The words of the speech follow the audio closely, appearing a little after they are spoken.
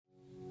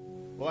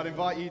Well, I'd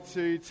invite you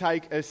to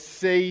take a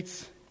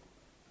seat.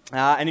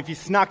 And if you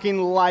snuck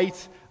in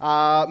late,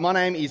 my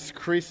name is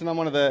Chris, and I'm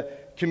one of the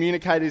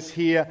communicators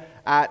here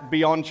at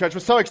Beyond Church.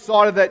 We're so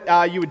excited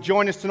that you would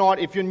join us tonight.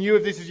 If you're new,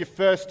 if this is your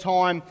first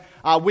time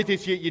with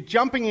us, you're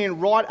jumping in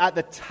right at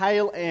the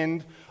tail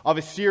end of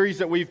a series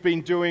that we've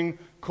been doing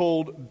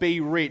called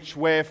Be Rich,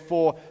 where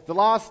for the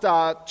last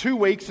 2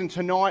 weeks and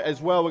tonight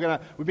as well,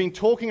 we've been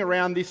talking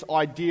around this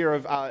idea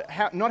of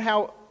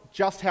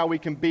how we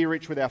can be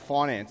rich with our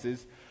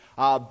finances,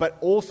 but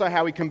also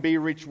how we can be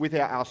rich with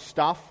our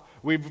stuff.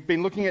 We've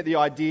been looking at the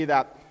idea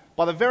that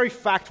by the very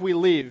fact we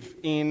live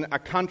in a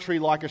country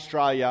like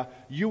Australia,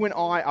 you and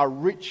I are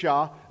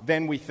richer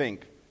than we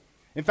think.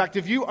 In fact,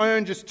 if you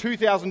earn just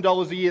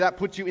 $2,000 a year, that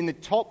puts you in the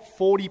top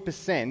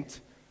 40%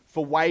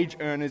 for wage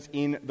earners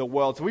in the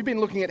world. So we've been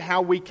looking at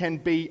how we can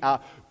be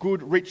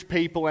good, rich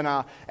people. And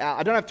I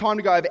don't have time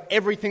to go over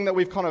everything that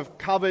we've kind of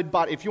covered,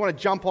 but if you want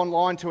to jump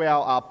online to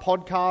our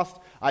podcast,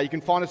 you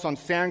can find us on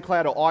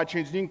SoundCloud or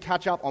iTunes. You can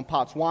catch up on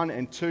parts 1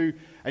 and 2,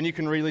 and you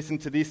can re-listen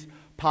to this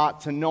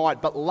part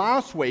tonight. But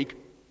last week,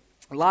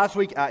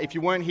 if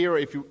you weren't here, or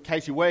in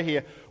case you were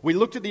here, we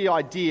looked at the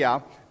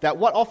idea that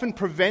what often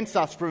prevents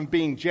us from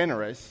being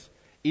generous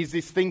is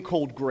this thing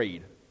called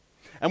greed.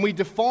 And we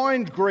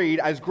defined greed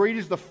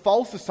is the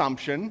false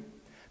assumption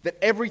that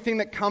everything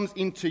that comes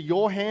into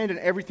your hand and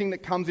everything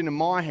that comes into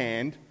my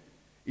hand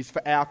is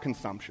for our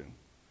consumption.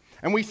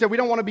 And we said we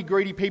don't want to be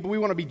greedy people, we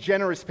want to be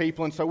generous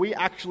people. And so we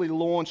actually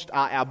launched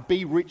our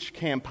Be Rich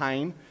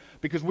campaign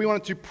because we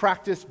wanted to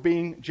practice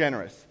being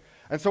generous.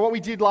 And so what we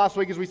did last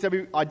week is we said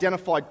we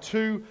identified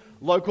 2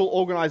 local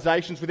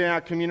organisations within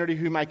our community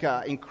who make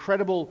an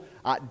incredible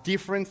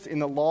difference in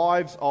the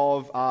lives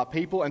of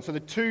people. And so the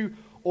 2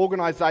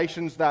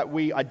 organisations that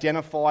we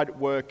identified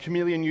were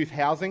Chameleon Youth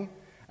Housing,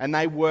 and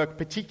they work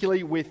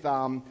particularly with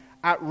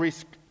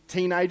at-risk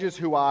teenagers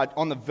who are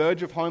on the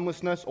verge of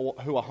homelessness or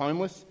who are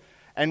homeless.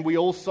 And we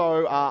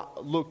also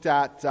looked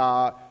at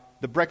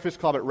the Breakfast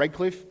Club at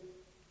Redcliffe,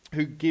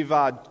 who give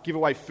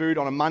away food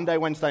on a Monday,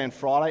 Wednesday and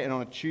Friday, and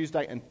on a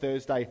Tuesday and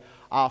Thursday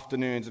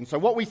afternoons. And so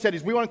what we said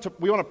is we want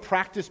to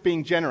practice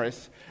being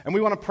generous, and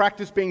we want to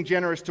practice being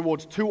generous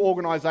towards 2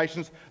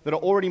 organisations that are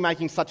already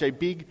making such a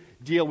big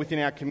deal within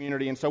our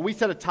community. And so we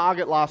set a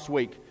target last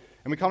week,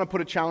 and we kind of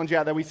put a challenge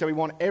out there. We said we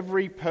want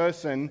every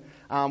person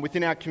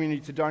within our community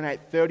to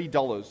donate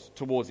 $30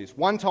 towards this.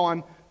 One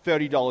time,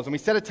 $30. And we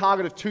set a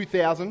target of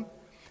 2,000.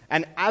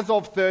 And as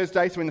of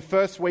Thursday, so in the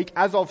first week,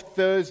 as of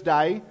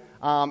Thursday,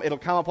 it'll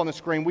come up on the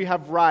screen, we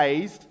have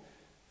raised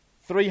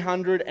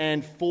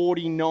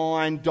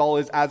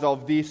 $349 as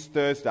of this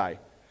Thursday.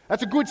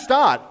 That's a good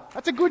start.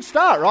 That's a good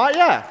start, right?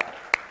 Yeah.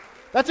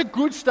 That's a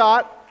good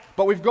start,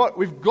 but we've got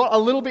a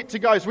little bit to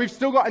go. So we've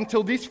still got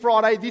until this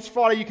Friday. This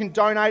Friday you can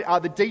donate.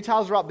 The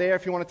details are up there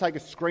if you want to take a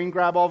screen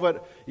grab of it.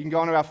 You can go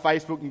onto our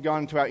Facebook, you can go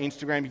onto our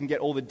Instagram, you can get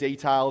all the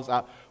details.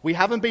 We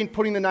haven't been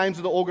putting the names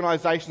of the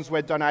organisations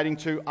we're donating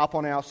to up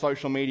on our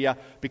social media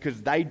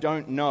because they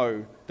don't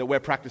know that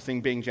we're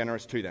practicing being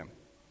generous to them.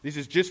 This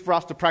is just for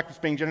us to practice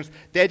being generous.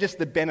 They're just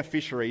the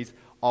beneficiaries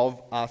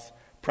of us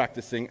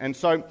practicing. And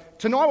so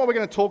tonight what we're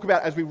going to talk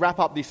about as we wrap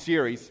up this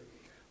series,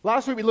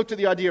 last week we looked at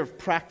the idea of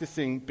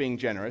practicing being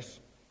generous.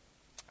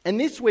 And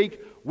this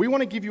week we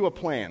want to give you a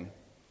plan.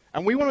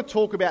 And we want to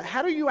talk about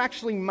how do you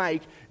actually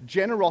make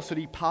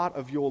generosity part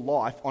of your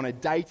life on a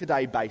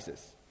day-to-day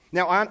basis.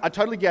 Now, I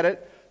totally get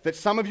it that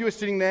some of you are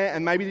sitting there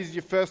and maybe this is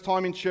your first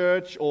time in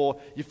church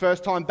or your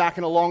first time back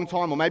in a long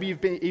time or maybe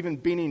you've even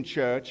been in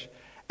church.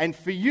 And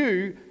for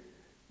you,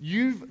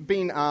 you've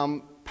been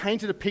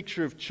painted a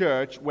picture of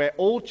church where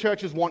all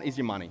churches want is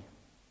your money.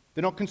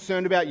 They're not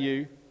concerned about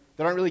you.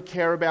 They don't really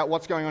care about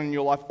what's going on in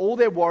your life. All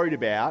they're worried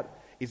about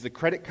is the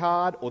credit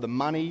card or the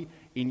money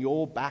in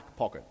your back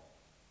pocket.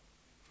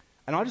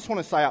 And I just want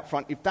to say up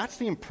front, if that's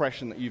the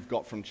impression that you've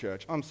got from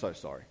church, I'm so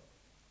sorry.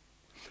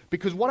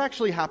 Because what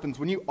actually happens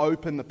when you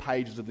open the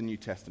pages of the New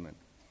Testament,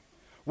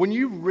 when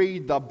you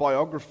read the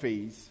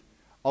biographies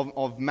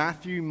of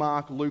Matthew,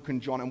 Mark, Luke and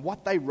John and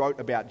what they wrote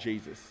about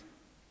Jesus,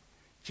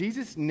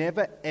 Jesus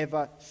never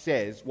ever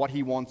says what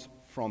he wants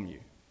from you,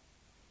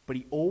 but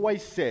he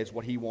always says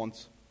what he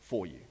wants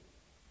for you.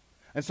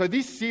 And so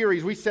this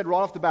series, we said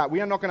right off the bat,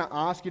 we are not going to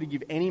ask you to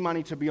give any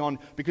money to Beyond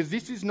because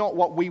this is not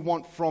what we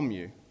want from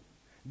you.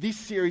 This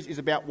series is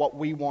about what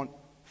we want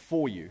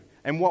for you.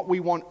 And what we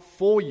want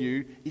for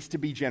you is to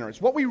be generous.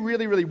 What we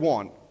really, really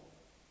want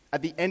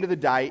at the end of the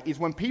day is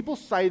when people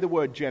say the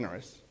word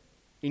generous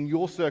in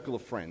your circle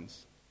of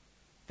friends,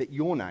 that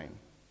your name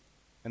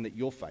and that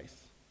your face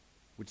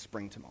would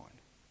spring to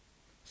mind.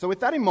 So with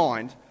that in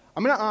mind,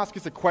 I'm going to ask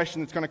us a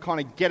question that's going to kind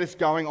of get us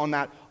going on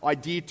that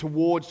idea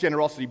towards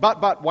generosity.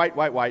 But wait.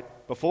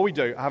 Before we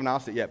do, I haven't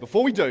asked it yet.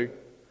 Before we do,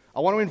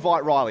 I want to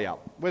invite Riley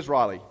up. Where's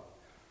Riley?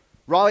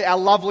 Riley, our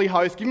lovely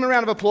host. Give him a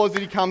round of applause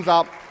as he comes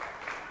up.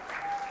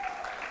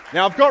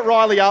 Now, I've got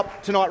Riley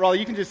up tonight. Riley,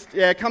 you can just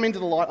come into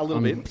the light a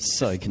little bit. I'm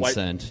so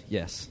concerned,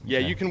 yes. Yeah,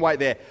 okay. You can wait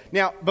there.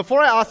 Now, before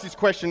I ask this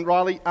question,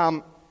 Riley,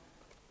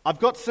 I've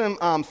got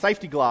some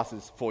safety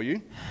glasses for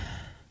you.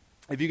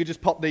 If you could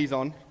just pop these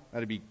on.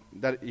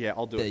 Yeah,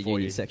 I'll do They're it for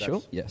you.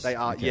 unisexual? Yes. They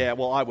are. Okay. Yeah,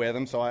 well, I wear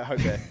them, so I hope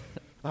they're...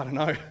 I don't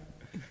know.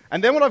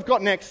 And then what I've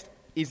got next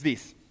is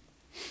this.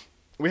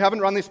 We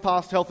haven't run this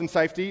past health and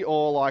safety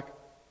or like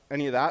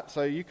any of that,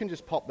 so you can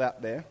just pop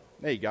that there.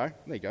 There you go.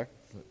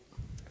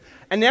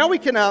 And now we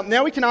can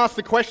ask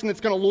the question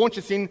that's going to launch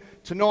us in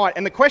tonight.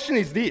 And the question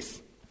is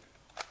this.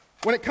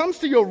 When it comes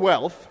to your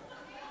wealth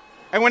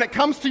and when it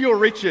comes to your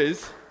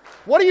riches,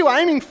 what are you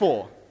aiming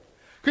for?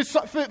 Because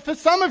for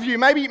some of you,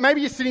 maybe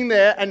you're sitting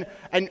there and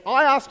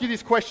I ask you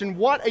this question,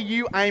 what are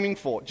you aiming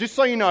for? Just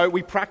so you know,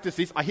 we practice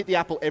this. I hit the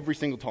apple every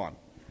single time.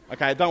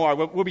 Okay, don't worry,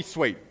 we'll be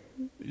sweet.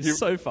 You're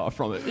so far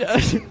from it. Yeah.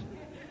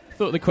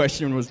 Thought the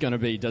question was going to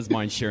be, does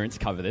my insurance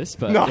cover this?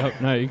 But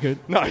no, you're good.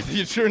 No, the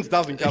insurance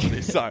doesn't cover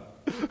this, so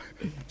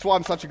that's why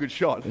I'm such a good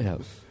shot. Yeah,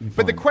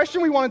 but the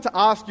question we wanted to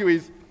ask you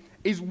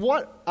is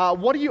what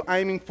are you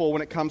aiming for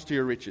when it comes to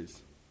your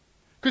riches?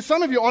 Because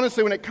some of you,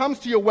 honestly, when it comes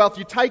to your wealth,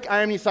 you take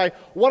aim and you say,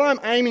 what I'm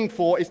aiming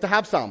for is to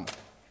have some.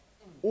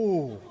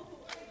 Ooh.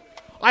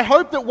 I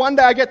hope that one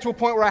day I get to a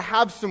point where I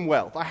have some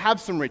wealth, I have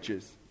some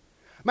riches.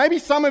 Maybe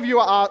some of you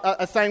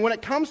are saying, when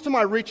it comes to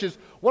my riches,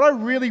 what I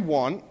really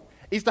want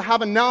is to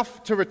have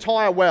enough to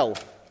retire well.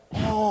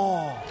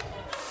 Oh.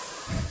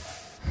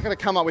 I'm going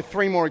to come up with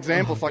 3 more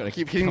examples so I can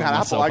keep hitting that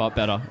apple. Up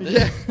better.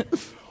 Yeah.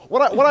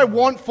 What I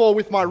want for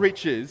with my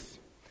riches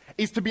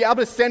is to be able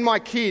to send my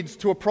kids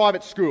to a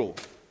private school.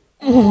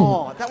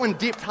 Oh, that one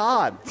dipped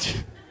hard.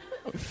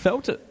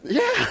 Felt it.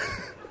 Yeah.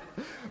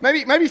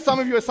 Maybe some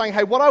of you are saying,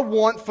 hey, what I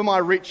want for my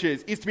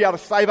riches is to be able to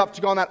save up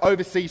to go on that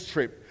overseas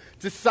trip,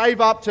 to save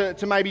up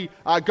to maybe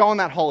go on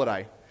that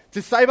holiday,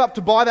 to save up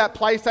to buy that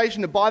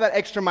PlayStation, to buy that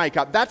extra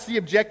makeup. That's the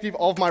objective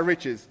of my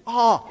riches.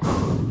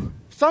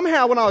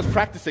 Somehow when I was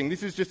practicing,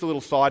 this is just a little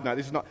side note,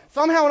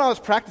 somehow when I was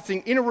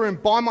practicing in a room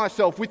by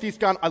myself with this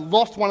gun, I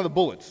lost one of the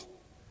bullets.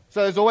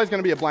 So there's always going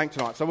to be a blank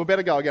tonight, so we'll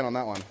better go again on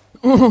that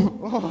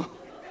one.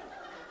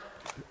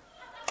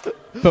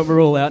 But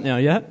we're all out now,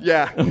 yeah?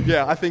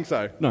 Yeah, I think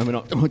so. No, we're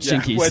not. Oh,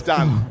 chinkies. We're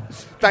done.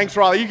 Thanks,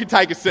 Riley. You can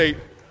take a seat.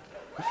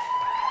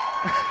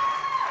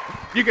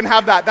 You can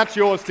have that. That's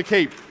yours to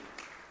keep.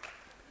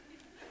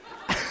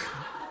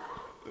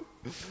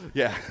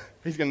 Yeah,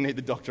 he's going to need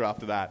the doctor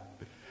after that.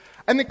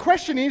 And the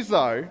question is,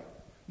 though,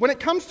 when it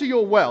comes to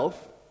your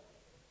wealth,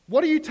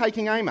 what are you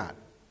taking aim at?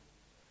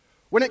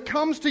 When it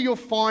comes to your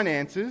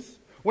finances,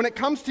 when it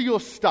comes to your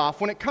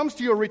stuff, when it comes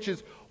to your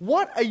riches,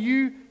 what are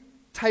you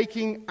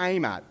taking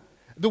aim at?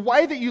 The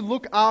way that you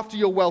look after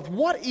your wealth,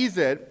 what is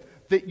it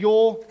that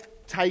you're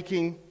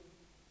taking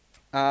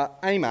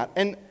aim at?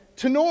 And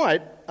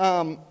tonight,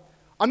 I'm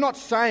not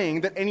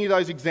saying that any of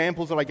those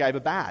examples that I gave are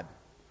bad.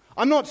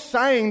 I'm not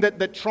saying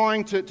that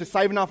trying to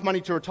save enough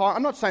money to retire,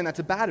 I'm not saying that's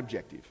a bad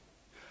objective.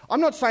 I'm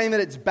not saying that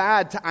it's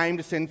bad to aim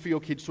to send for your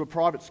kids to a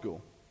private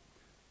school.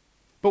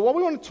 But what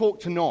we want to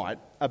talk tonight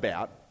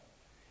about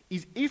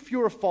is if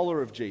you're a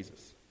follower of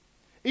Jesus,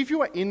 if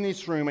you are in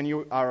this room and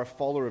you are a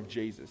follower of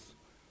Jesus,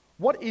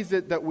 what is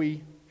it that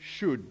we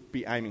should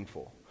be aiming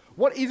for?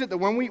 What is it that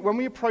when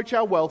we approach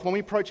our wealth, when we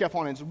approach our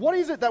finances, what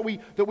is it that we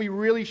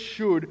really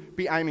should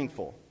be aiming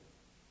for?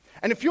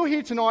 And if you're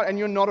here tonight and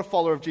you're not a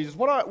follower of Jesus,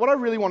 what I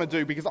really want to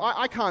do, because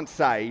I can't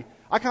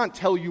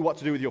tell you what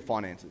to do with your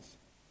finances,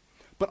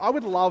 but I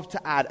would love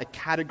to add a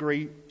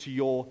category to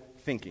your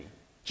thinking,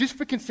 just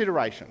for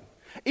consideration.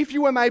 If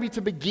you were maybe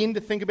to begin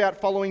to think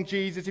about following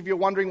Jesus, if you're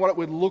wondering what it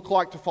would look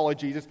like to follow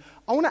Jesus,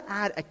 I want to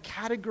add a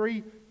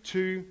category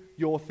to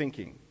your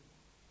thinking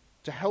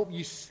to help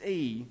you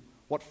see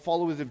what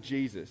followers of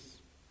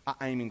Jesus are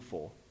aiming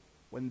for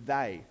when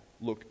they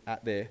look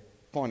at their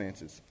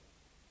finances.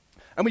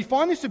 And we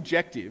find this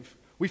objective,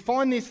 we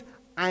find this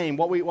aim,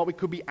 what we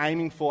could be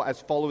aiming for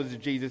as followers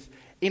of Jesus,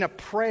 in a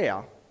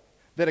prayer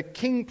that a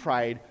king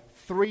prayed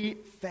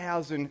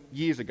 3,000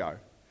 years ago.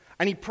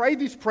 And he prayed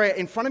this prayer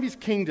in front of his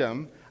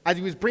kingdom as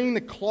he was bringing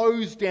the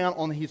close down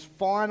on his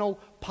final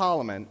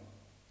parliament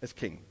as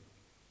king.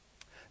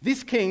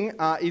 This king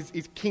is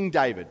King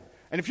David.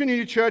 And if you're new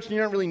to church and you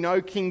don't really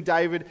know King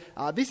David,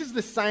 this is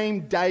the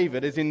same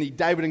David as in the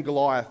David and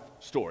Goliath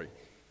story.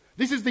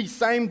 This is the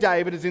same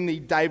David as in the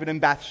David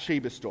and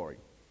Bathsheba story.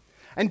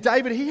 And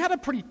David, he had a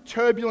pretty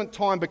turbulent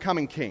time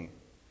becoming king.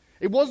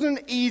 It wasn't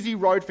an easy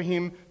road for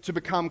him to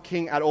become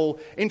king at all.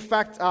 In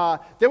fact,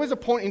 there was a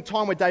point in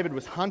time where David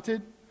was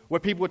hunted, where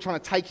people were trying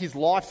to take his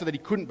life so that he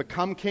couldn't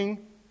become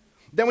king.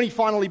 Then when he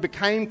finally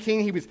became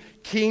king, he was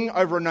king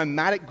over a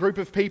nomadic group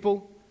of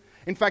people.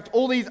 In fact,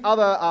 all these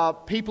other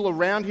people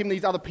around him,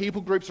 these other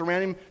people groups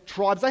around him,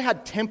 tribes, they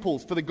had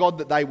temples for the God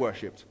that they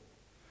worshipped.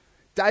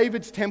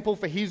 David's temple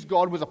for his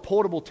God was a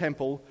portable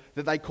temple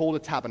that they called a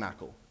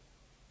tabernacle.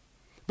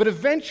 But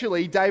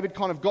eventually, David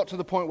kind of got to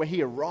the point where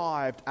he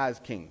arrived as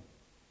king.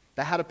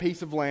 They had a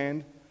piece of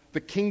land,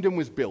 the kingdom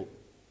was built.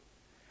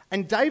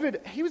 And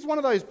David, he was one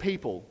of those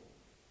people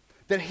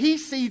that he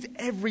sees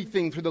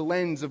everything through the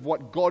lens of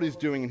what God is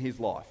doing in his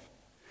life.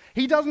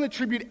 He doesn't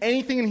attribute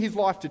anything in his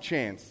life to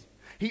chance.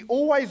 He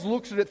always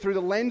looks at it through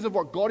the lens of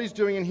what God is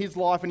doing in his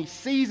life, and he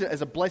sees it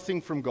as a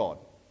blessing from God.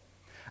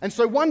 And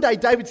so one day,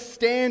 David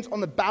stands on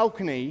the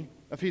balcony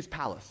of his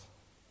palace.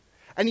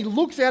 And he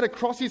looks out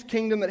across his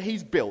kingdom that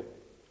he's built,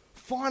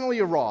 finally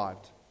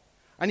arrived,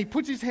 and he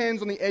puts his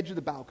hands on the edge of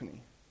the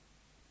balcony.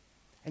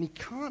 And he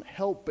can't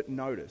help but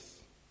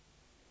notice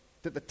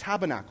that the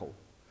tabernacle,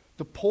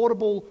 the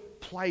portable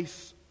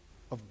place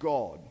of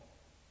God,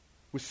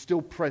 was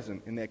still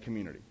present in their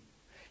community.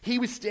 He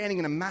was standing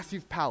in a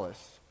massive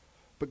palace,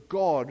 but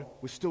God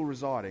was still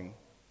residing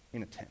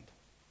in a tent.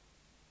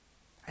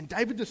 And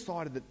David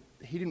decided that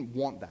he didn't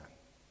want that.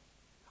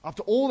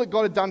 After all that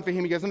God had done for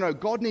him, he goes, no,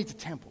 God needs a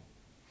temple.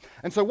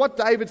 And so what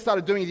David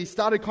started doing is he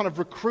started kind of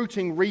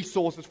recruiting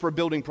resources for a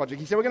building project.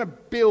 He said, we're going to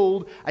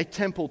build a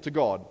temple to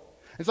God.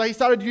 And so he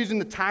started using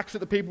the tax that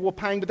the people were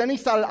paying, but then he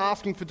started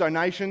asking for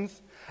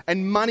donations,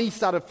 and money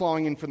started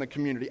flowing in from the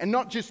community. And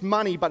not just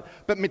money, but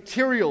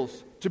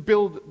materials to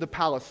build the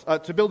palace,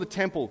 to build the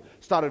temple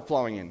started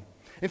flowing in.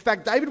 In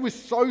fact, David was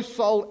so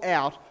sold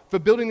out for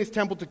building this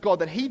temple to God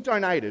that he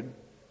donated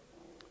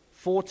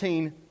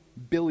 $14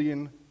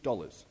 billion.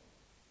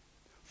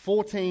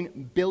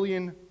 $14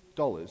 billion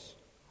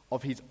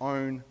of his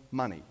own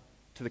money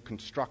to the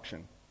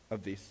construction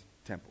of this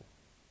temple.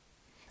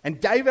 And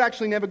David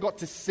actually never got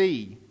to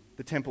see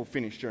the temple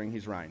finished during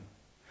his reign.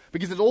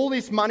 Because as all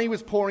this money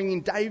was pouring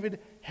in, David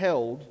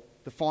held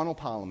the final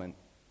parliament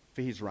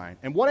for his reign.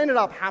 And what ended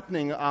up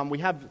happening,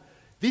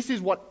 this is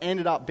what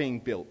ended up being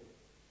built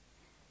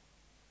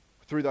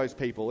through those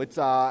people.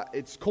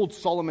 It's called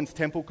Solomon's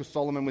Temple because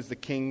Solomon was the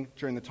king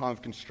during the time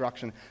of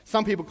construction.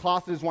 Some people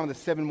class it as one of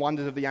the 7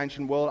 wonders of the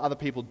ancient world, other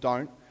people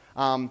don't.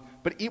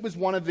 But it was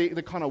one of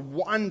the kind of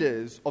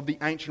wonders of the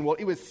ancient world.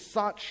 It was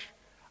such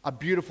a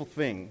beautiful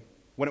thing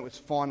when it was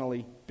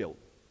finally built.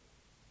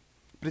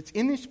 But it's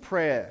in this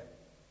prayer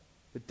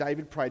that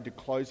David prayed to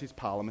close his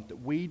parliament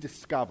that we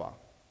discover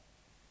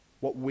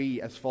what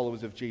we as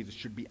followers of Jesus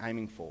should be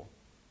aiming for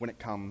when it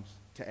comes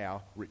to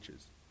our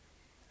riches.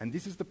 And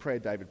this is the prayer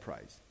David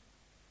prays.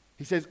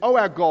 He says, "Oh,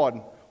 our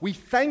God, we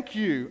thank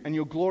you and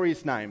your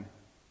glorious name.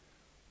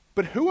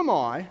 But who am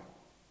I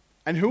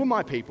and who are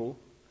my people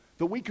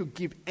that we could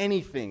give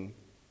anything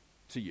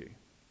to you?"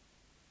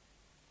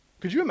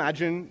 Could you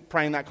imagine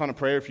praying that kind of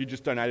prayer if you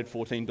just donated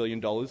 $14 billion?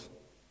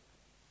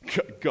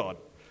 God.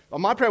 Well,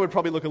 my prayer would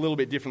probably look a little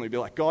bit differently. Be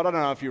like, God, I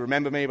don't know if you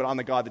remember me, but I'm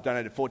the guy that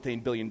donated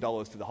 $14 billion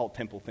to the whole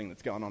temple thing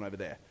that's going on over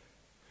there.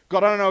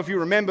 God, I don't know if you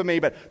remember me,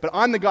 but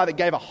I'm the guy that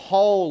gave a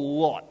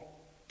whole lot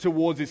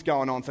towards this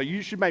going on, so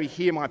you should maybe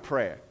hear my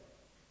prayer.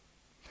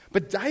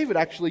 But David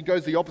actually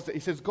goes the opposite.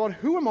 He says, God,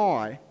 who am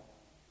I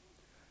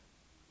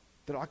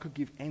that I could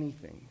give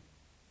anything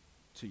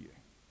to you?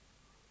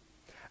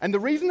 And the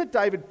reason that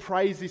David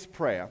prays this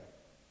prayer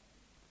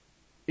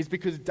is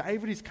because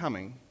David is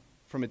coming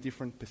from a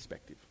different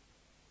perspective.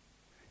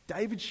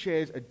 David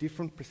shares a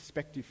different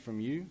perspective from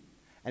you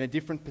and a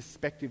different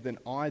perspective than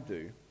I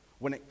do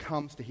when it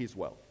comes to his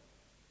wealth.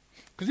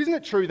 Because isn't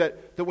it true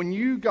that when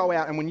you go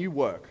out and when you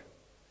work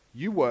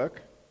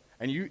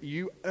and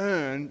you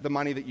earn the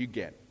money that you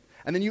get.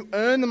 And then you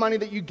earn the money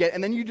that you get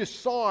and then you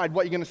decide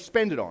what you're going to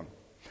spend it on.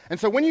 And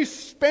so when you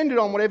spend it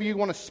on whatever you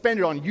want to spend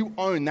it on, you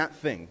own that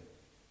thing.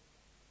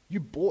 You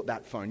bought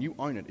that phone, you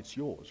own it, it's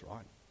yours,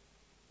 right?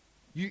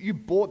 You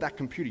bought that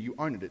computer, you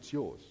own it, it's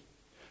yours.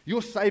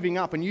 You're saving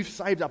up and you've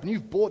saved up and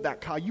you've bought that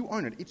car, you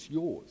own it, it's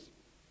yours.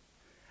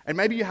 And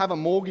maybe you have a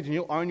mortgage and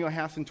you'll own your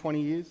house in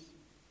 20 years.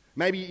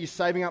 Maybe you're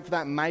saving up for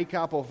that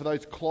makeup or for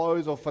those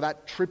clothes or for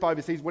that trip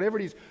overseas, whatever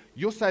it is,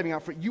 you're saving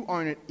up for it, you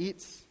own it,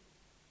 it's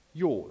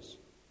yours.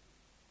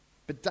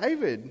 But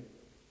David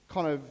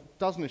kind of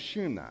doesn't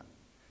assume that.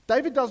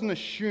 David doesn't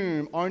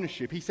assume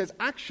ownership. He says,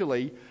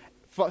 actually,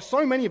 for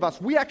so many of us,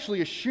 we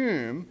actually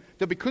assume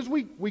that because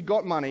we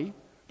got money,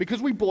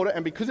 because we bought it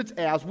and because it's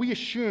ours, we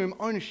assume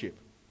ownership.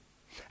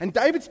 And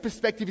David's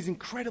perspective is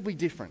incredibly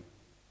different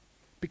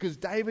because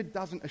David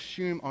doesn't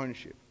assume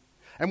ownership.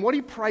 And what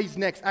he prays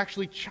next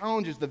actually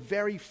challenges the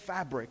very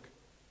fabric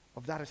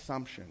of that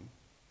assumption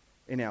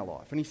in our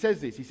life. And he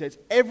says this, he says,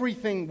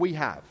 everything we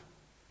have,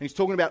 and he's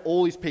talking about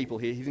all his people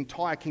here, his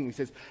entire kingdom, he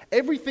says,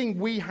 everything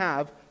we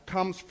have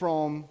comes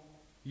from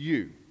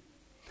you.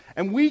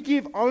 And we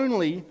give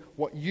only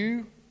what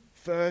you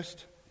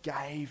first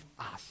gave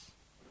us.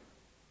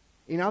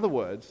 In other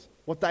words,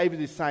 what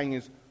David is saying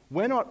is,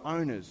 we're not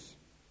owners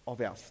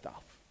of our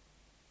stuff.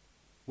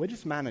 We're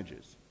just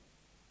managers.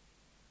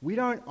 We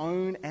don't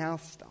own our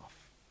stuff.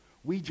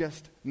 We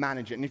just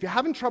manage it. And if you're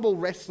having trouble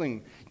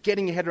wrestling,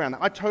 getting your head around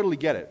that, I totally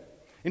get it.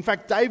 In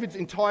fact, David's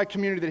entire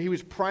community that he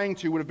was praying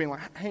to would have been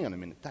like, hang on a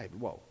minute, David,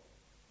 whoa.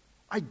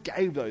 I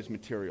gave those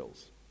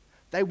materials.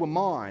 They were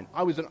mine.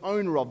 I was an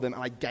owner of them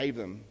and I gave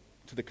them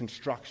to the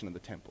construction of the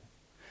temple.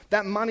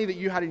 That money that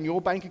you had in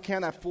your bank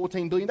account, that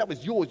 $14 billion, that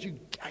was yours. You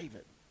gave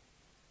it.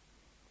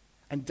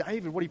 And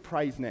David, what he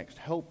prays next,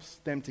 helps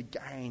them to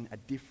gain a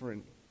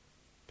different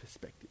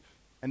perspective.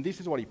 And this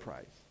is what he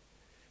prays.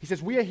 He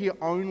says, we are here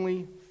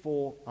only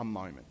for a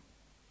moment.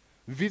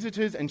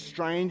 Visitors and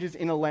strangers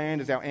in a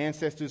land as our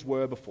ancestors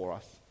were before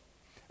us.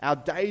 Our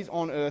days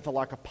on earth are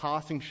like a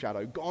passing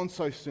shadow, gone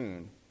so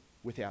soon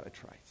without a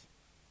trace.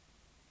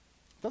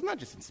 Doesn't that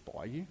just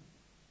inspire you?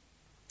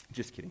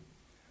 Just kidding.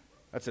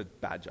 That's a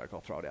bad joke.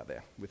 I'll throw it out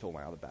there with all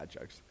my other bad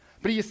jokes.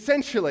 But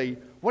essentially,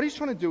 what he's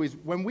trying to do is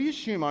when we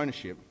assume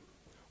ownership,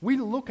 we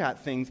look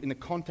at things in the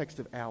context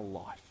of our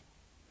life.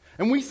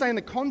 And we say in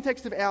the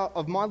context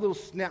of my little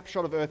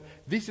snapshot of earth,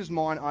 this is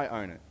mine, I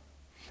own it.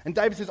 And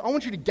David says, I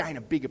want you to gain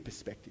a bigger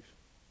perspective.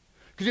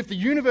 Because if the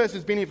universe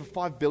has been here for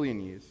 5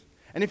 billion years,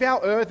 and if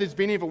our earth has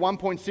been here for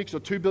 1.6 or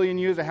 2 billion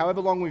years, or however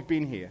long we've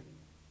been here,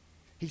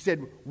 he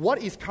said,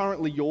 what is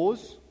currently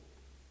yours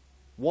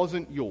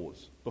wasn't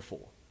yours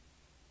before.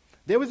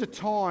 There was a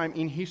time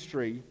in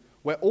history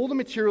where all the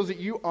materials that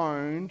you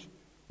owned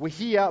were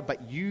here,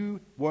 but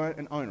you weren't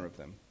an owner of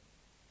them.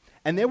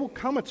 And there will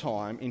come a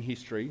time in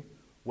history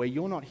where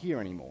you're not here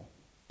anymore,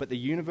 but the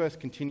universe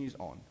continues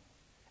on,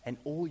 and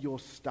all your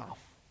stuff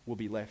will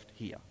be left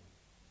here.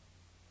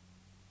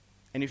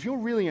 And if you're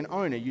really an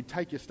owner, you'd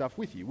take your stuff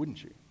with you,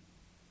 wouldn't you?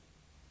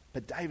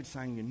 But David's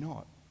saying you're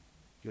not.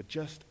 You're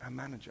just a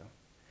manager.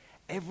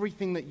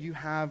 Everything that you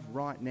have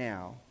right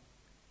now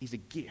is a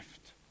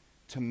gift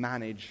to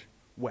manage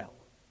well.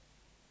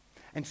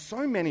 And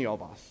so many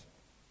of us,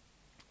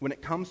 when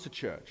it comes to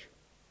church,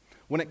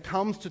 when it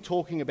comes to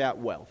talking about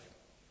wealth,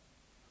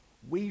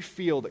 we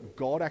feel that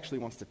God actually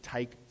wants to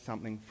take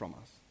something from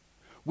us.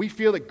 We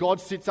feel that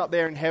God sits up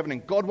there in heaven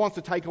and God wants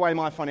to take away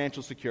my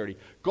financial security.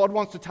 God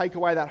wants to take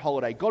away that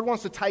holiday. God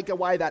wants to take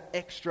away that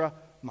extra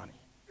money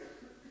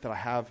that I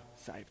have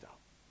saved up.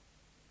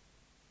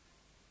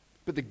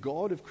 But the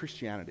God of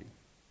Christianity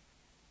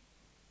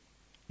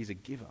is a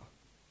giver,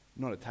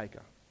 not a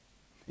taker.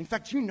 In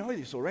fact, you know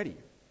this already.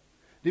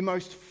 The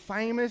most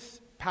famous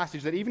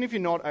passage that even if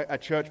you're not a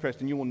church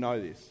person, you will know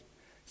this,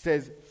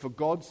 says, for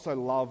God so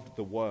loved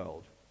the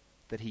world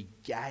that he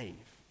gave,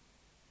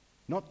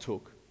 not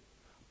took,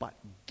 but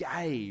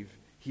gave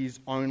his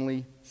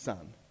only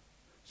Son,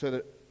 so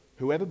that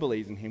whoever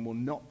believes in him will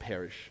not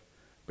perish,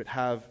 but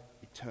have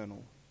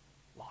eternal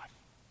life.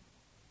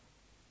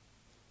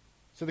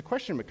 So the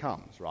question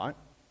becomes, right?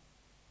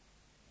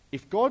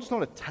 If God's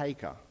not a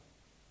taker,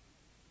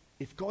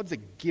 if God's a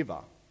giver,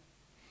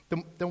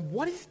 then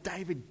what is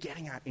David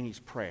getting at in his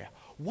prayer?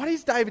 What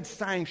is David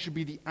saying should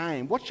be the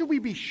aim? What should we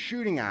be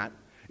shooting at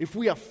if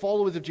we are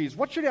followers of Jesus?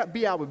 What should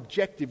be our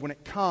objective when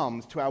it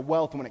comes to our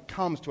wealth and when it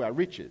comes to our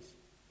riches?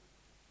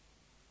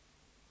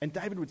 And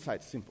David would say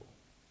it's simple.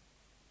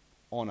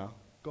 Honor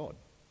God.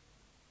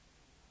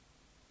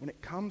 When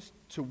it comes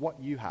to what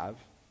you have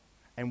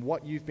and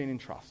what you've been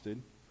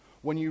entrusted,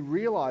 when you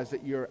realize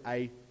that you're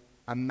a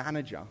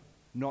manager,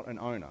 not an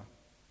owner,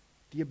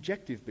 the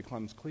objective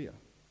becomes clear.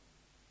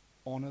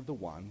 Honor the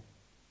one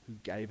who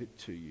gave it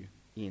to you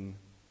in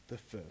the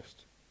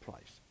first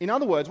place. In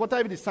other words, what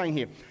David is saying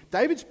here,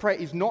 David's prayer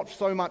is not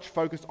so much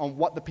focused on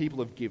what the people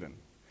have given.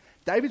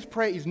 David's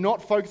prayer is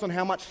not focused on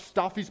how much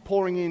stuff is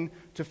pouring in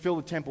to fill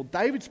the temple.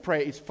 David's prayer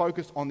is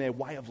focused on their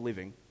way of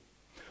living.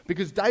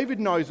 Because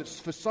David knows that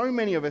for so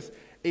many of us,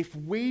 if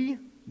we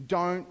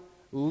don't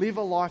live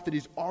a life that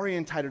is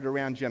orientated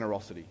around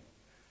generosity,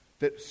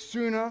 that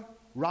sooner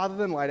rather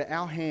than later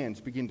our hands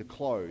begin to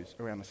close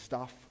around the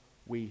stuff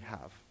we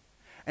have.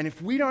 And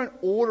if we don't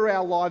order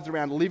our lives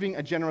around living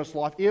a generous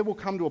life, it will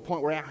come to a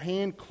point where our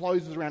hand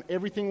closes around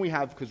everything we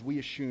have because we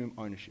assume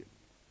ownership.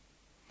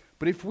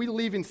 But if we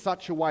live in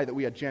such a way that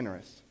we are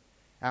generous,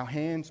 our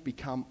hands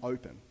become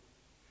open.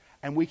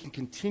 And we can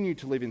continue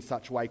to live in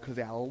such a way because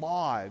our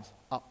lives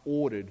are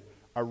ordered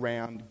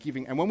around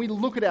giving. And when we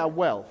look at our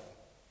wealth,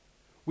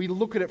 we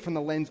look at it from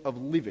the lens of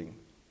living,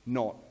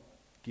 not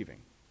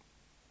giving.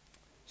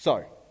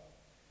 So,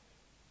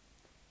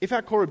 if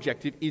our core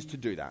objective is to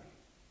do that,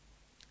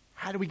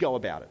 how do we go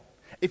about it?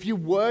 If you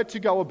were to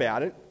go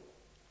about it,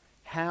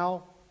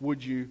 how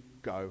would you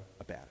go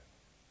about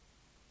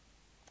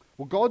it?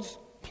 Well, God's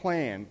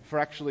plan for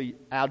actually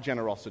our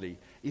generosity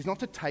is not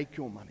to take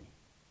your money.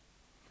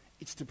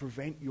 It's to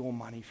prevent your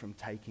money from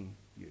taking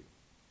you.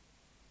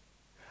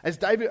 As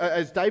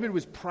David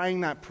was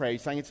praying that prayer,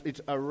 he's saying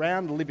it's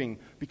around living,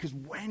 because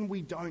when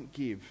we don't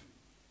give,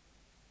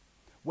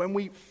 when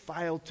we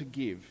fail to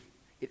give,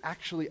 it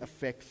actually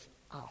affects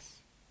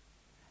us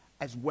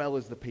as well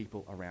as the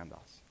people around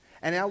us.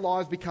 And our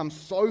lives become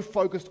so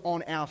focused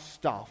on our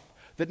stuff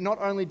that not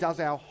only does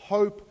our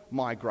hope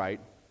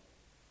migrate,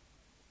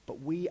 but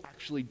we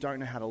actually don't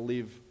know how to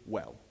live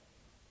well.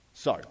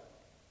 So,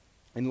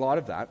 in light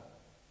of that,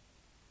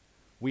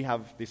 we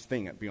have this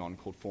thing at Beyond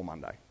called 4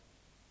 Monday.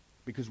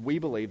 Because we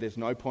believe there's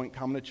no point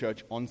coming to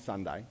church on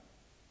Sunday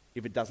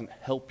if it doesn't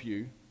help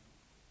you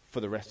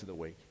for the rest of the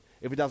week.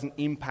 If it doesn't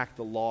impact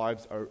the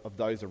lives of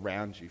those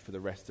around you for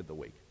the rest of the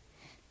week.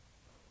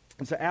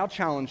 And so our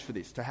challenge for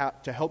this, to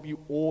help you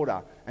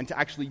order and to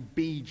actually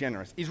be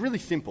generous, is really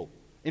simple.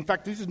 In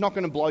fact, this is not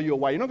going to blow you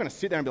away. You're not going to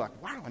sit there and be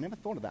like, wow, I never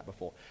thought of that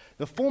before.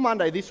 The 4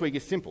 Monday this week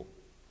is simple.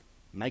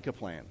 Make a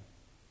plan.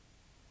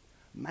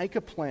 Make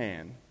a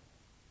plan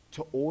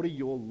to order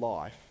your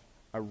life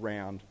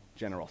around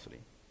generosity.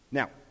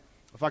 Now,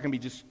 if I can be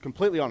just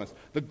completely honest,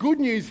 the good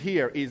news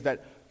here is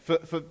that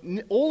for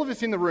all of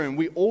us in the room,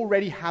 we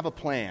already have a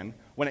plan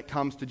when it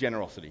comes to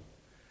generosity.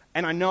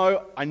 And I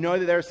know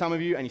that there are some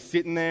of you, and you're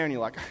sitting there and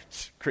you're like,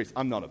 Chris,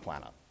 I'm not a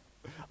planner.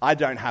 I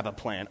don't have a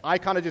plan. I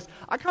kind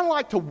of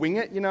like to wing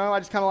it, you know. I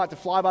just kind of like to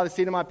fly by the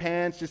seat of my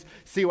pants, just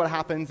see what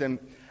happens. And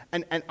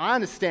I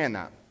understand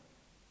that.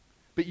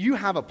 But you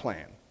have a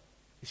plan.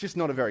 It's just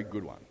not a very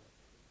good one.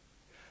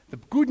 The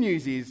good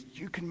news is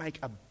you can make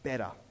a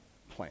better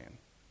plan.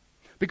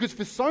 Because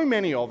for so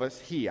many of us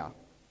here,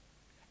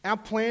 our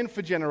plan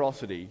for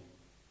generosity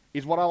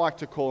is what I like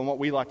to call, and what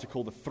we like to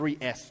call, the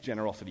 3S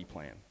generosity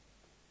plan.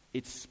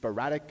 It's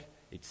sporadic,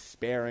 it's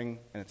sparing,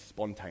 and it's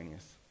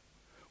spontaneous.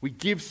 We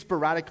give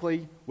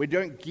sporadically. We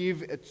don't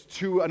give it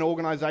to an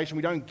organization.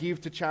 We don't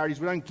give to charities.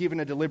 We don't give in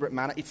a deliberate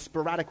manner. It's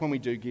sporadic when we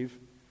do give.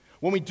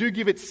 When we do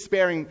give, it's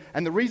sparing.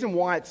 And the reason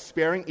why it's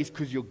sparing is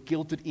because you're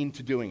guilted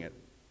into doing it.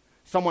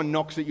 Someone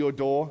knocks at your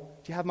door.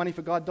 Do you have money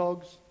for guide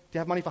dogs? Do you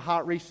have money for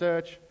heart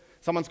research?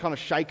 Someone's kind of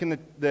shaking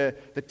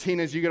the tin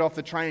as you get off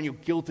the train and you're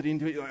guilted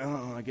into it. You're like,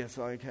 oh, I guess,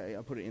 okay,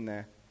 I'll put it in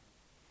there.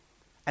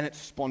 And it's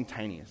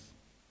spontaneous.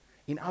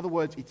 In other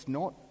words, it's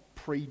not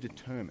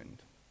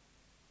predetermined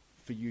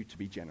for you to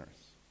be generous.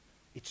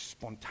 It's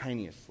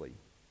spontaneously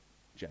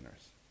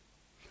generous.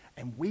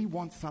 And we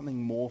want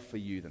something more for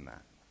you than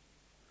that.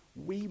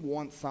 We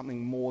want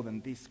something more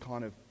than this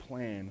kind of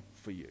plan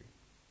for you.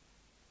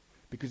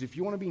 Because if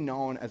you want to be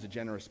known as a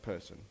generous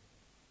person,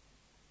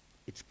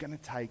 it's going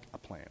to take a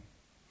plan.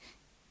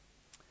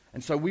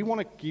 And so we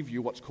want to give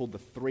you what's called the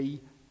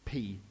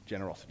 3P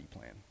generosity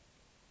plan.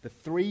 The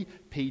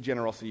 3P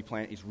generosity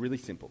plan is really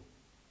simple.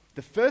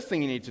 The first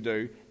thing you need to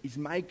do is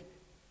make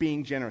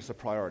being generous a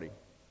priority.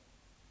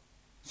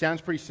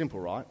 Sounds pretty simple,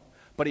 right?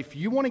 But if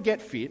you want to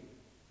get fit,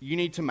 you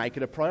need to make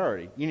it a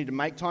priority. You need to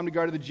make time to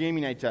go to the gym.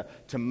 You need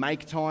to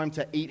make time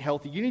to eat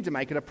healthy. You need to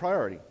make it a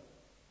priority.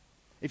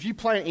 If you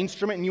play an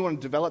instrument and you want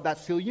to develop that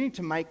skill, you need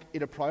to make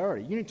it a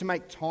priority. You need to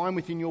make time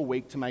within your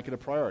week to make it a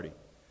priority.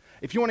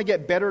 If you want to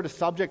get better at a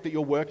subject that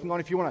you're working on,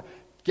 if you want to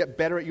get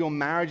better at your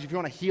marriage, if you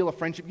want to heal a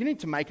friendship, you need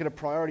to make it a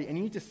priority and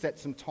you need to set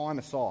some time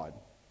aside.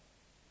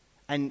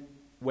 And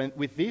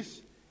with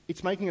this,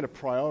 it's making it a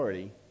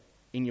priority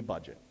in your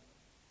budget.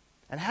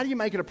 And how do you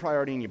make it a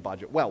priority in your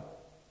budget? Well,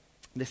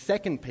 the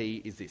second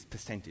P is this: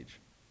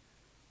 percentage.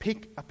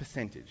 Pick a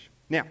percentage.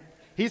 Now,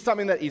 here's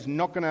something that is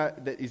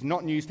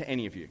not news to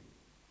any of you.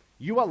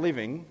 You are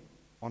living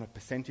on a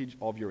percentage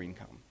of your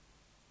income.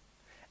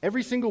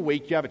 Every single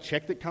week you have a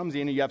check that comes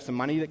in, or you have some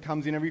money that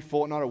comes in every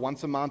fortnight or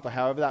once a month or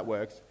however that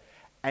works,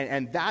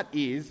 and that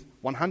is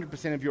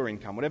 100% of your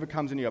income, whatever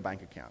comes into your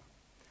bank account.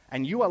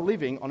 And you are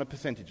living on a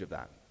percentage of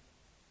that.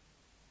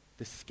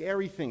 The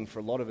scary thing for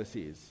a lot of us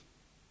is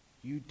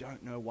you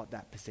don't know what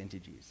that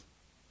percentage is.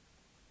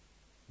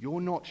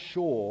 You're not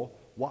sure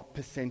what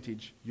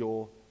percentage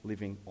you're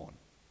living on.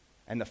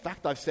 And the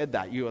fact I've said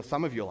that,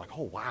 some of you are like,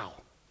 oh wow.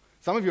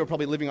 Some of you are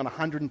probably living on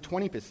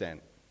 120%.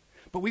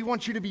 But we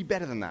want you to be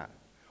better than that.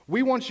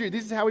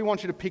 This is how we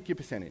want you to pick your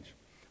percentage.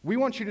 We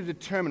want you to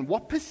determine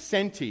what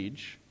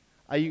percentage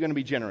are you going to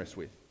be generous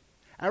with.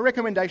 Our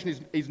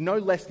recommendation is no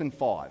less than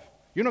 5.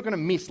 You're not going to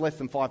miss less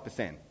than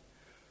 5%.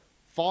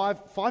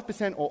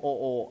 5%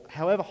 or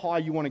however high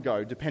you want to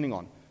go, depending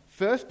on.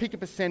 First, pick a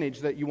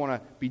percentage that you want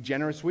to be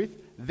generous with.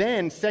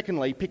 Then,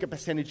 secondly, pick a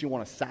percentage you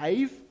want to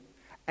save.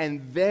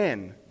 And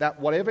then, that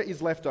whatever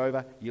is left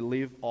over, you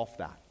live off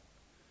that.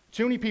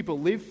 Too many people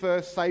live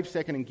first, save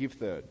second, and give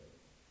third.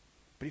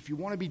 But if you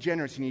want to be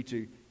generous, you need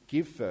to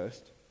give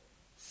first,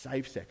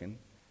 save second,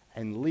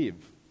 and live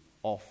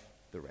off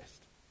the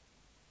rest.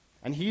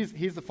 And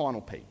here's the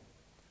final P.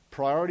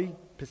 Priority,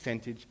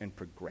 percentage, and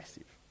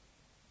progressive.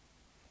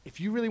 If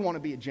you really want to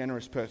be a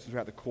generous person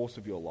throughout the course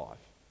of your life,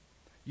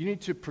 you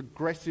need to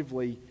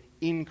progressively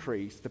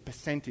increase the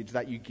percentage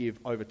that you give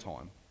over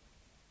time.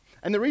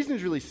 And the reason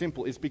is really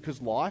simple, is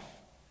because life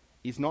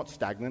is not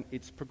stagnant,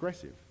 it's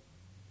progressive.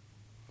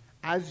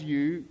 As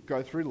you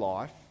go through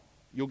life,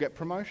 you'll get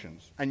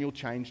promotions and you'll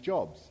change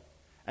jobs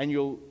and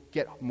you'll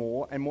get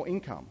more and more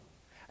income.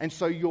 And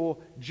so your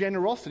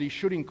generosity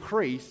should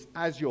increase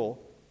as your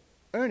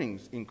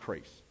earnings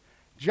increase.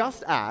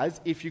 Just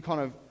as if you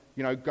kind of,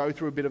 go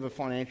through a bit of a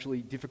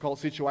financially difficult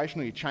situation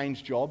or you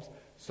change jobs,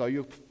 so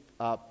your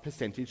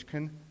percentage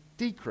can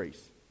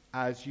decrease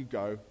as you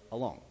go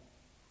along.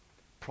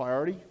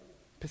 Priority,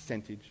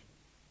 percentage,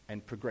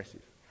 and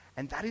progressive.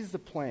 And that is the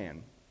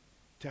plan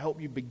to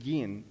help you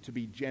begin to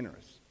be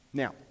generous.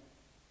 Now,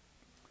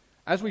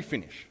 as we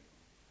finish,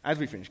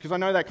 because I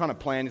know that kind of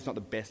plan is not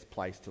the best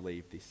place to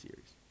leave this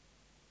series,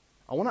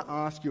 I want to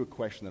ask you a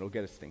question that will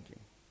get us thinking,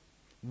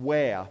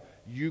 where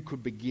you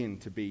could begin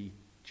to be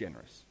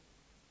generous.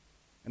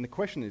 And the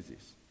question is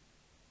this: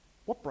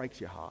 what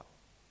breaks your heart?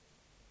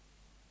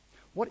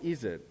 What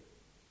is it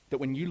that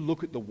when you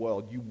look at the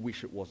world, you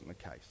wish it wasn't the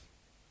case?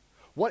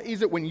 What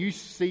is it when you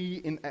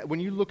when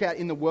you look out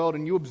in the world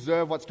and you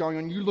observe what's going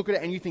on, you look at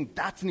it and you think,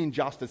 that's an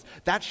injustice,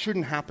 that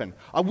shouldn't happen,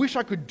 I wish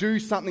I could do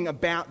something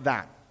about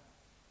that?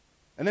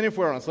 And then if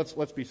we're honest,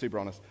 let's be super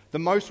honest, the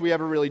most we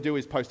ever really do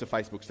is post a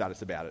Facebook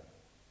status about it.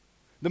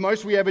 The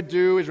most we ever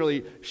do is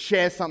really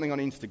share something on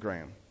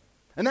Instagram.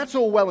 And that's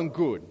all well and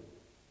good.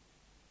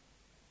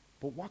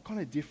 But what kind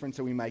of difference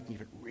are we making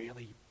if it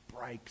really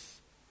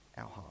breaks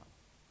our heart?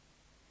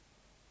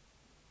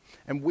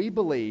 And we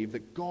believe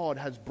that God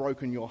has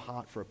broken your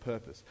heart for a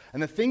purpose.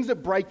 And the things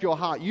that break your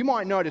heart, you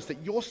might notice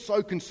that you're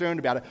so concerned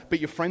about it, but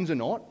your friends are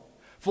not.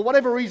 For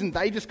whatever reason,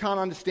 they just can't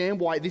understand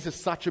why this is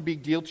such a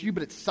big deal to you,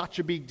 but it's such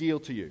a big deal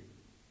to you.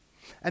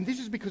 And this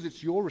is because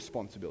it's your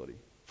responsibility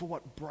for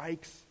what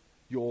breaks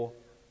your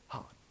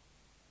heart.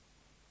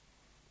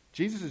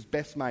 Jesus'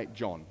 best mate,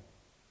 John,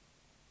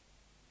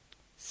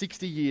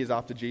 60 years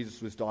after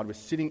Jesus was died, was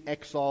sitting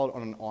exiled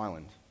on an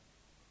island.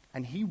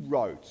 And he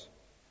wrote,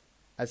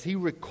 as he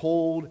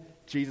recalled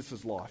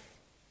Jesus' life,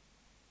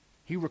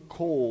 he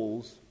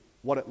recalls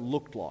what it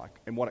looked like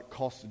and what it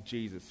costed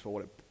Jesus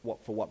for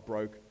what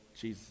broke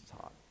Jesus'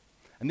 heart.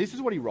 And this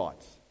is what he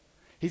writes.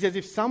 He says,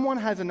 if someone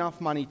has enough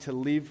money to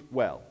live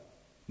well,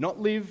 not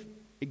live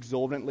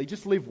exorbitantly,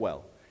 just live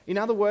well. In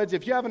other words,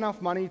 if you have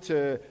enough money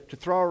to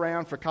throw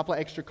around for a couple of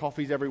extra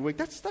coffees every week,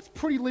 that's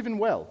pretty living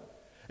well.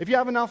 If you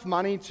have enough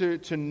money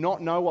to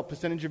not know what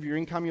percentage of your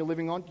income you're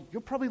living on,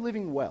 you're probably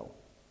living well.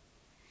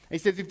 He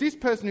says, if this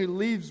person who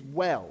lives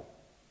well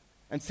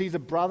and sees a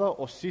brother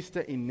or sister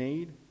in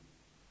need,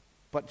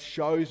 but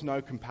shows no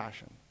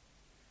compassion,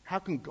 how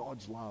can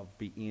God's love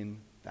be in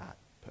that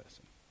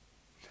person?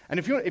 And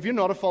if you're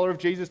not a follower of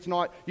Jesus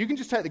tonight, you can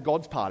just take the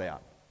God's part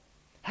out.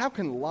 How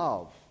can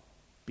love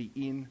be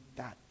in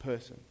that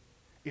person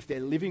if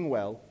they're living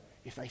well,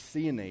 if they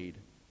see a need,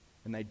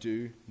 and they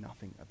do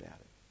nothing about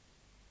it?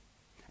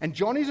 And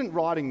John isn't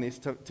writing this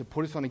to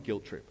put us on a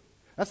guilt trip.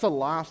 That's the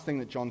last thing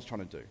that John's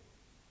trying to do.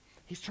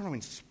 He's trying to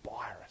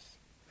inspire us.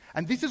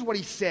 And this is what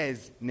he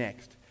says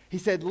next. He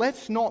said,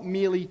 let's not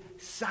merely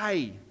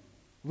say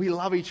we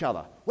love each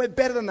other. We're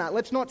better than that.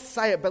 Let's not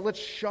say it, but let's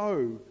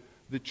show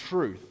the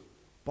truth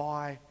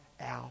by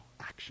our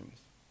actions.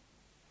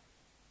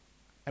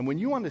 And when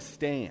you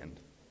understand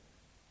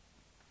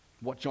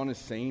what John has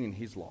seen in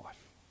his life,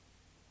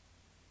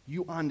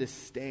 you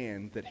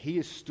understand that he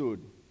has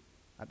stood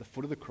at the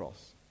foot of the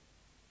cross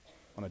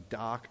on a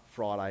dark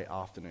Friday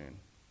afternoon,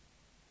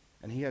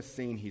 and he has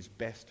seen his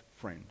best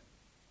friend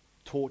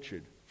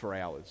tortured for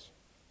hours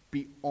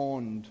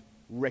beyond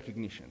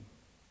recognition,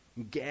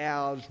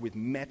 gouged with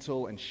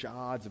metal and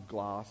shards of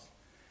glass,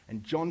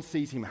 and John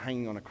sees him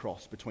hanging on a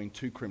cross between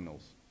two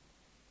criminals,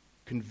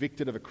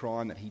 convicted of a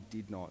crime that he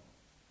did not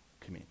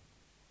commit.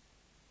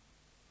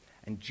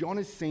 And John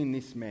has seen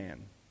this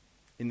man,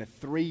 in the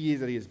 3 years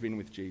that he has been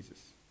with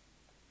Jesus,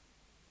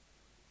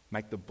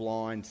 make the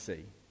blind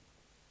see,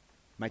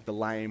 make the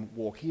lame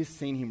walk. He has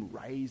seen him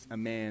raise a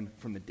man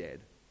from the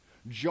dead.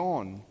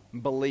 John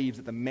believes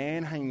that the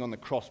man hanging on the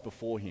cross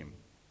before him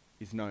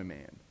is no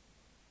man,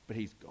 but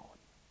he's God.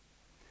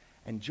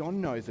 And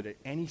John knows that at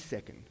any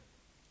second,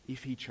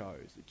 if he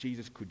chose, that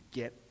Jesus could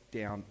get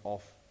down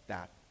off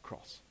that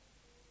cross.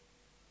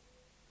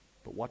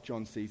 But what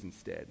John sees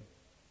instead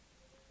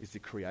is the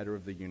creator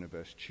of the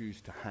universe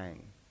choose to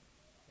hang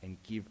and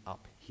give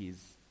up his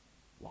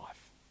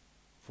life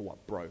for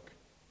what broke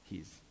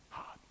his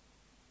heart.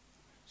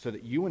 So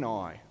that you and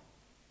I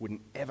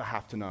wouldn't ever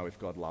have to know if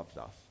God loves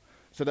us.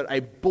 So that a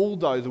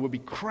bulldozer would be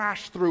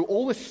crashed through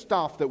all the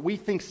stuff that we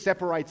think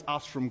separates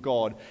us from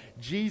God.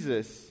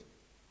 Jesus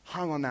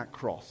hung on that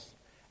cross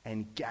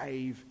and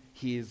gave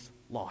his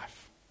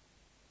life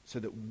so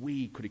that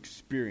we could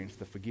experience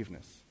the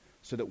forgiveness,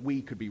 so that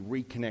we could be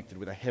reconnected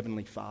with a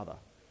heavenly Father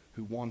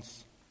who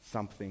wants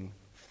something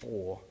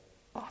for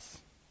us.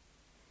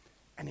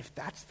 And if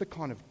that's the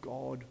kind of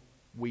God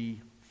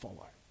we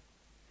follow,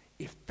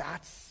 if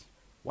that's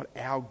what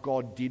our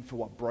God did for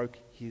what broke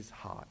his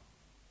heart,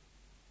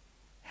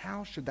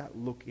 how should that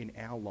look in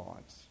our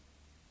lives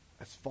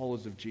as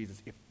followers of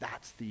Jesus if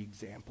that's the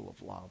example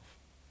of love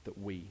that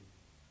we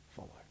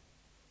follow?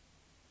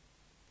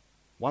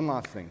 One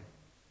last thing,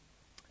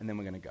 and then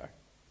we're going to go.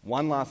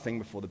 One last thing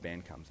before the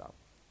band comes up.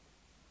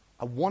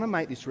 I want to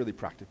make this really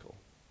practical.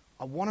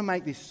 I want to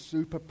make this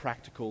super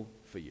practical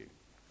for you.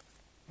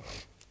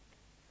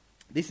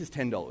 This is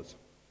 $10,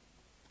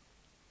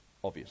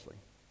 obviously.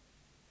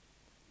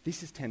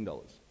 This is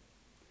 $10.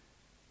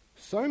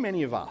 So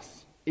many of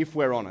us, if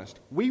we're honest,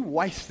 we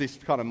waste this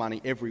kind of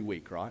money every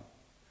week, right?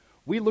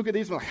 We look at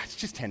this and we're like, it's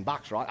just $10,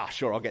 right? Oh,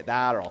 sure, I'll get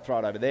that, or I'll throw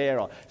it over there,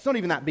 or it's not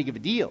even that big of a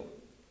deal.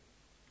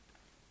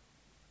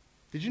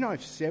 Did you know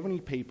if 70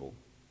 people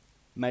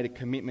made a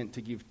commitment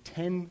to give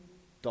 $10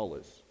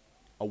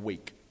 a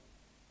week,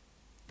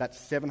 that's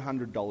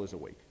 $700 a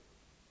week.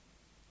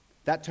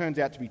 That turns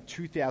out to be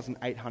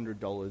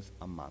 $2,800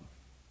 a month.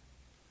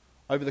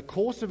 Over the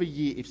course of a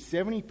year, if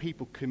 70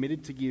 people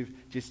committed to give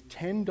just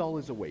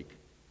 $10 a week,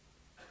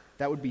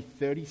 that would be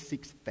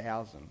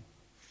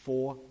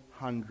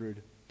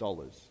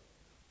 $36,400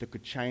 that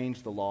could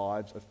change the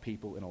lives of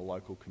people in a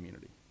local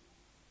community.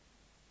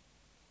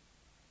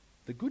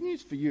 The good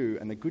news for you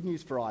and the good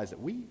news for us is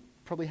that we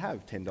probably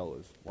have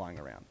 $10 lying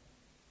around.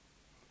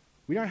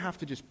 We don't have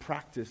to just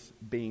practice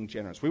being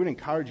generous. We would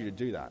encourage you to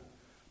do that.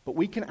 But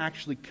we can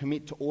actually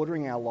commit to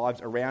ordering our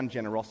lives around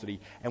generosity,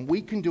 and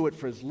we can do it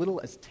for as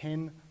little as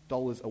 $10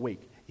 a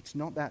week. It's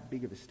not that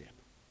big of a step.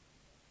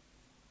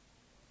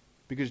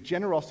 Because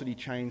generosity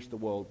changed the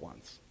world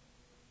once.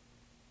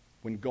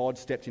 When God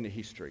stepped into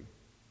history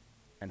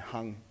and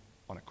hung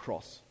on a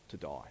cross to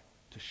die,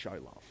 to show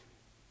love.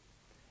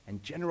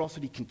 And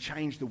generosity can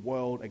change the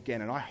world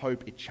again, and I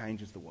hope it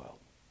changes the world.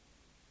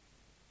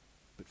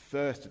 But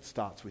first, it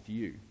starts with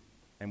you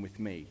and with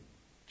me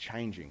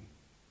changing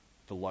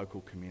the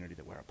local community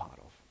that we're a part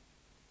of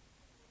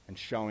and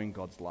showing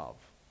God's love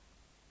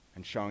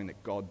and showing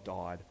that God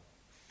died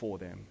for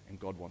them and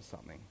God wants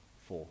something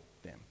for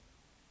them.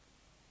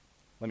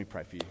 Let me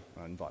pray for you.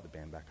 I invite the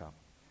band back up.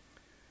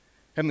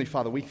 Heavenly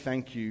Father, we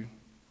thank you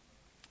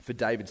for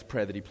David's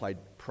prayer that he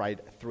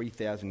prayed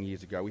 3,000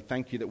 years ago. We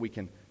thank you that we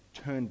can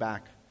turn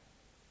back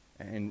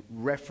and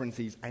reference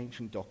these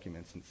ancient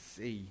documents and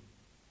see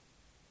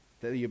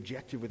that the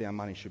objective with our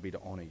money should be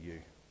to honour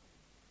you.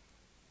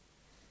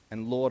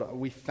 And Lord,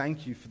 we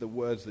thank you for the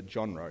words that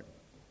John wrote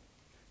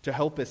to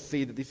help us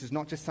see that this is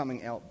not just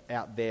something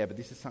out there, but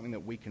this is something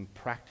that we can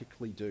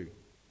practically do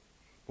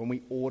when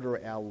we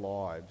order our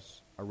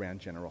lives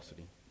around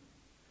generosity.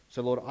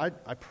 So Lord,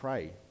 I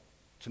pray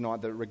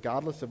tonight that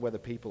regardless of whether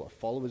people are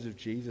followers of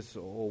Jesus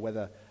or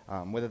whether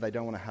they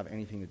don't want to have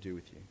anything to do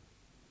with you,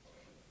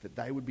 that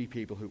they would be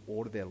people who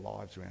order their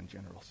lives around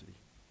generosity.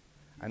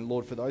 And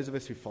Lord, for those of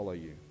us who follow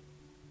you,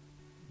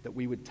 that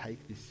we would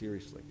take this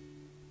seriously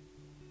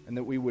and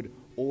that we would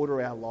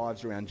order our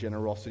lives around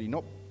generosity,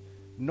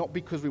 not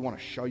because we want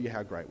to show you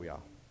how great we are,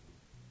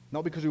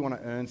 not because we want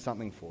to earn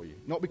something for you,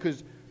 not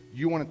because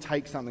you want to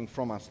take something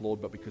from us,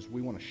 Lord, but because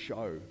we want to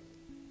show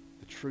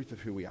the truth of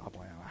who we are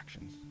by our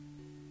actions.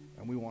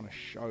 And we want to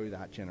show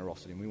that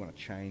generosity, and we want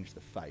to change the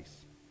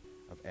face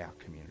of our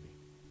community.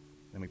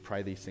 And we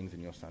pray these things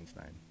in your Son's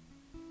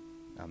name.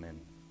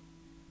 Amen.